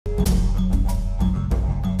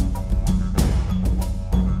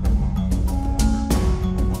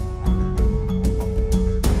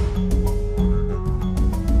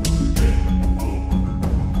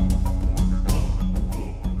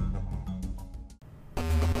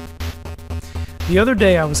The other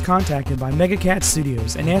day I was contacted by MegaCat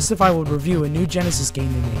Studios and asked if I would review a new Genesis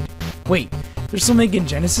game they made. Wait, they're still making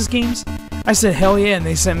Genesis games? I said hell yeah, and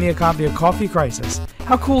they sent me a copy of Coffee Crisis.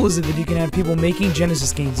 How cool is it that you can have people making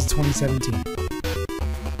Genesis games in 2017?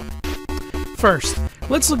 First,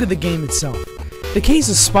 let's look at the game itself. The case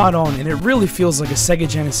is spot on and it really feels like a Sega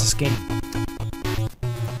Genesis game.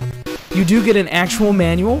 You do get an actual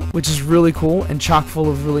manual, which is really cool and chock full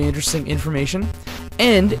of really interesting information,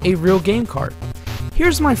 and a real game cart.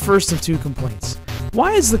 Here's my first of two complaints.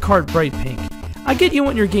 Why is the cart bright pink? I get you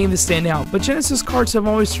want your game to stand out, but Genesis carts have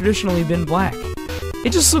always traditionally been black.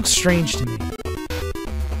 It just looks strange to me.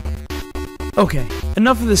 Okay,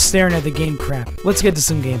 enough of this staring at the game crap. Let's get to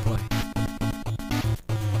some gameplay.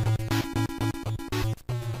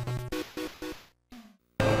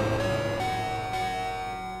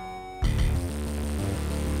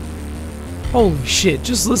 Holy shit,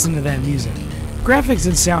 just listen to that music. Graphics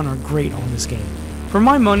and sound are great on this game. For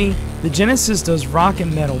my money, the Genesis does rock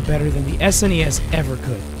and metal better than the SNES ever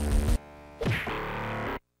could.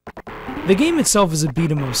 The game itself is a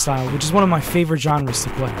beat-em-up style, which is one of my favorite genres to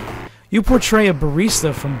play. You portray a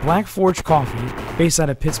barista from Black Forge Coffee, based out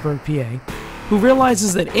of Pittsburgh, PA, who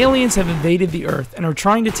realizes that aliens have invaded the Earth and are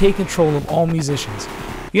trying to take control of all musicians.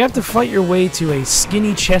 You have to fight your way to a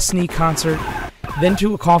Skinny Chesney concert, then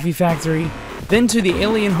to a coffee factory, then to the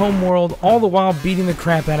alien homeworld, all the while beating the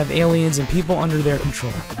crap out of aliens and people under their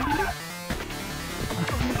control.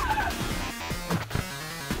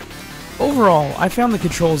 Overall, I found the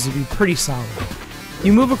controls to be pretty solid.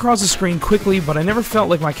 You move across the screen quickly, but I never felt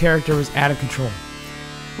like my character was out of control.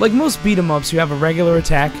 Like most beat-em-ups, you have a regular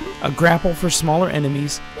attack, a grapple for smaller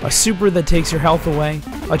enemies, a super that takes your health away,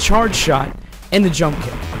 a charge shot, and a jump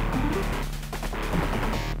kick.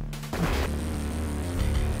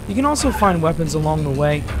 You can also find weapons along the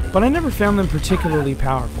way, but I never found them particularly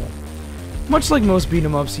powerful. Much like most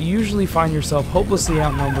beat-em-ups, you usually find yourself hopelessly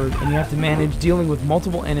outnumbered and you have to manage dealing with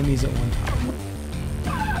multiple enemies at one time.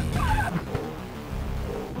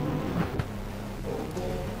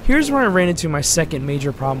 Here's where I ran into my second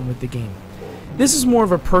major problem with the game. This is more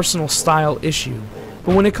of a personal style issue,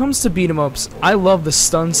 but when it comes to beat-em-ups, I love the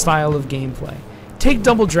stun style of gameplay. Take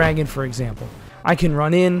Double Dragon for example. I can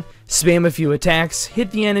run in, spam a few attacks,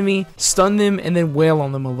 hit the enemy, stun them, and then wail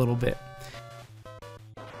on them a little bit.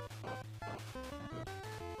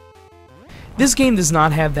 This game does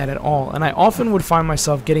not have that at all, and I often would find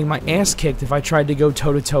myself getting my ass kicked if I tried to go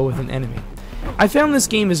toe-to-toe with an enemy. I found this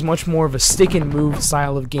game is much more of a stick-and-move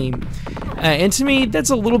style of game, and to me, that's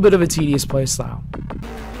a little bit of a tedious playstyle.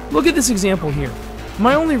 Look at this example here.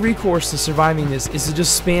 My only recourse to surviving this is to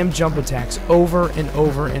just spam jump attacks over and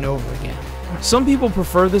over and over again. Some people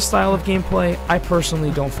prefer this style of gameplay. I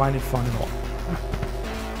personally don't find it fun at all.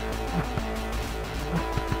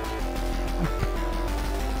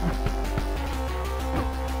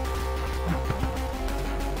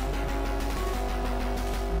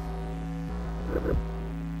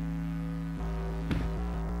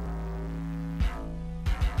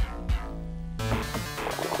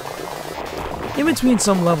 In between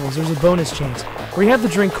some levels, there's a bonus chance where you have to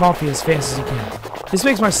drink coffee as fast as you can. This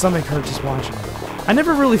makes my stomach hurt just watching it. I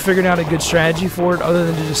never really figured out a good strategy for it other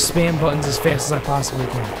than to just spam buttons as fast as I possibly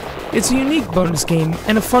can. It's a unique bonus game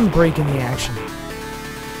and a fun break in the action.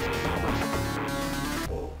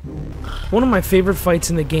 One of my favorite fights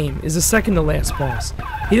in the game is the second to last boss.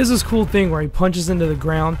 He does this cool thing where he punches into the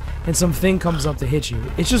ground and some thing comes up to hit you.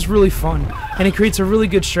 It's just really fun and it creates a really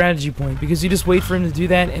good strategy point because you just wait for him to do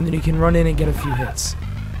that and then you can run in and get a few hits.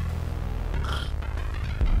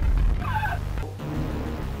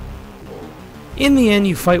 In the end,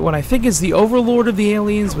 you fight what I think is the overlord of the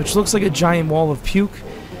aliens, which looks like a giant wall of puke,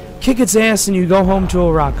 kick its ass, and you go home to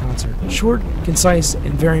a rock concert. Short, concise,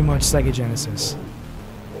 and very much Sega Genesis.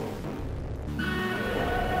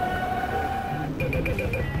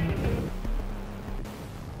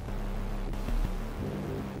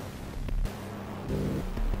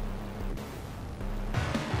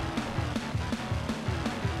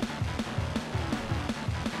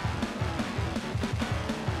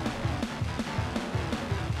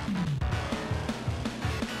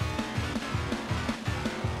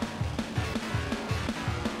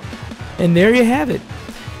 And there you have it.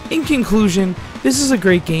 In conclusion, this is a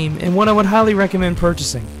great game and one I would highly recommend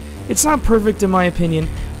purchasing. It's not perfect in my opinion,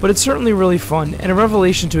 but it's certainly really fun and a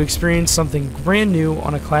revelation to experience something brand new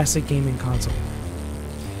on a classic gaming console.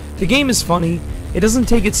 The game is funny, it doesn't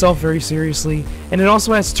take itself very seriously, and it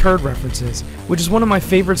also has turd references, which is one of my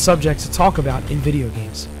favorite subjects to talk about in video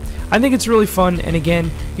games. I think it's really fun, and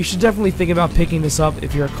again, you should definitely think about picking this up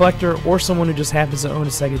if you're a collector or someone who just happens to own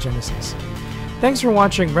a Sega Genesis. Thanks for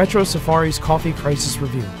watching Retro Safari's Coffee Crisis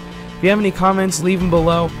Review. If you have any comments, leave them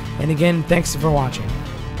below, and again, thanks for watching.